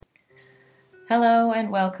Hello and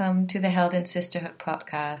welcome to the Health and Sisterhood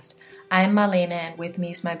podcast. I'm Marlene and with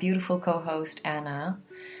me is my beautiful co-host Anna.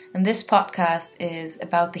 And this podcast is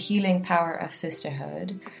about the healing power of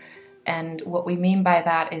sisterhood. And what we mean by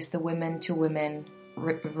that is the women-to-women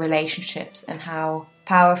relationships and how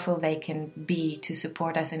powerful they can be to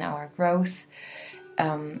support us in our growth,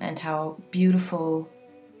 and how beautiful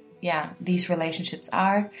these relationships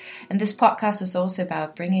are. And this podcast is also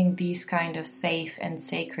about bringing these kind of safe and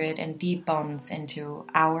sacred and deep bonds into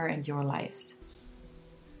our and your lives.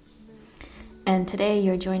 And today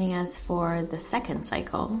you're joining us for the second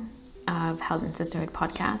cycle of Health and Sisterhood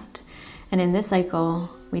podcast. And in this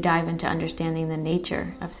cycle, we dive into understanding the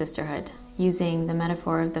nature of sisterhood using the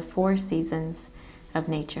metaphor of the 4 seasons of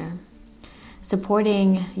nature,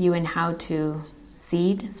 supporting you in how to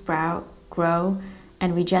seed, sprout, grow,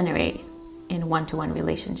 and regenerate in one-to-one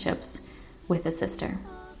relationships with a sister.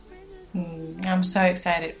 I'm so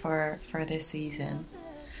excited for this season.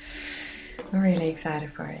 I'm really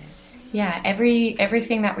excited for it. Yeah,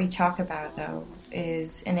 everything that we talk about, though,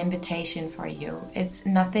 is an invitation for you. It's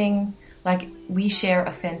nothing like we share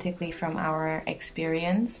authentically from our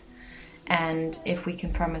experience. And if we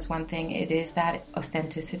can promise one thing, it is that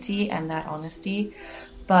authenticity and that honesty.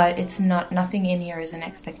 But it's nothing in here is an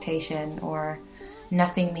expectation, or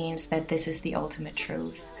nothing means that this is the ultimate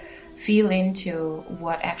truth. Feel into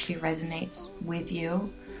what actually resonates with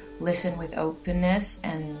you. Listen with openness,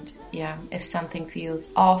 and if something feels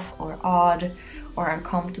off or odd or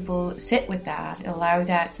uncomfortable, sit with that. Allow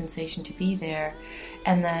that sensation to be there,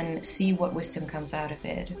 and then see what wisdom comes out of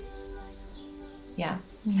it.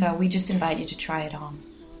 So we just invite you to try it on.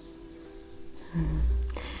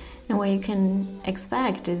 And what you can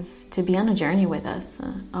expect is to be on a journey with us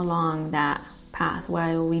along that path,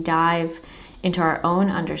 while we dive into our own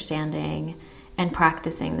understanding and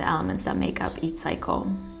practicing the elements that make up each cycle.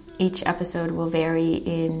 Each episode will vary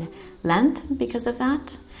in length because of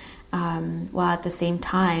that, while at the same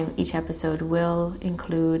time each episode will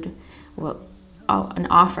include an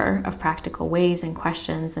offer of practical ways and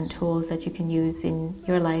questions and tools that you can use in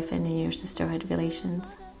your life and in your sisterhood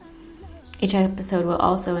relations. Each episode will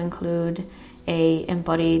also include a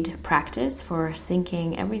embodied practice for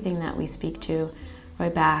syncing everything that we speak to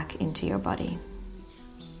right back into your body.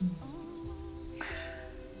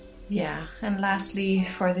 Yeah, and lastly,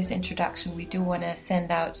 for this introduction, we do want to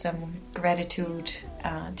send out some gratitude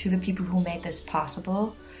to the people who made this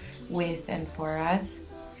possible with and for us.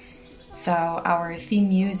 So our theme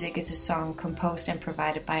music is a song composed and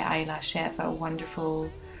provided by Ayla Schäfer, a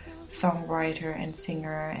wonderful songwriter and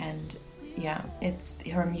singer, and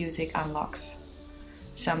her music unlocks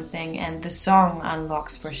something, and the song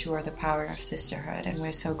unlocks for sure the power of sisterhood, and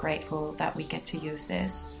we're so grateful that we get to use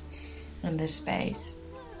this in this space.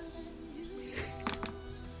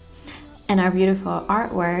 And our beautiful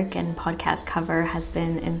artwork and podcast cover has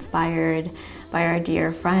been inspired by our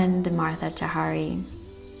dear friend Martha Chahari.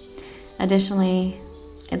 Additionally,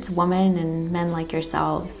 it's women and men like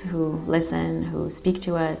yourselves who listen, who speak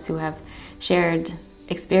to us, who have shared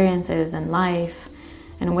experiences in life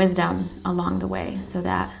and wisdom along the way, so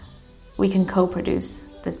that we can co-produce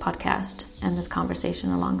this podcast and this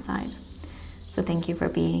conversation alongside. So thank you for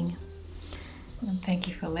being. And thank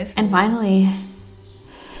you for listening.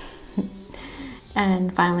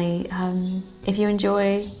 And finally, if you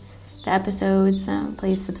enjoy the episodes,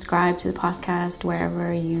 please subscribe to the podcast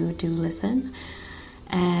wherever you do listen.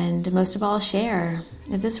 And most of all, share.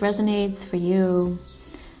 If this resonates for you,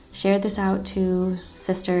 share this out to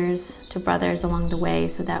sisters, to brothers along the way,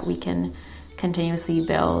 so that we can continuously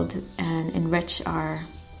build and enrich our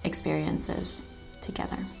experiences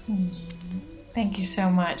together. Thank you so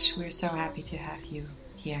much. We're so happy to have you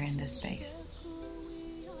here in this space.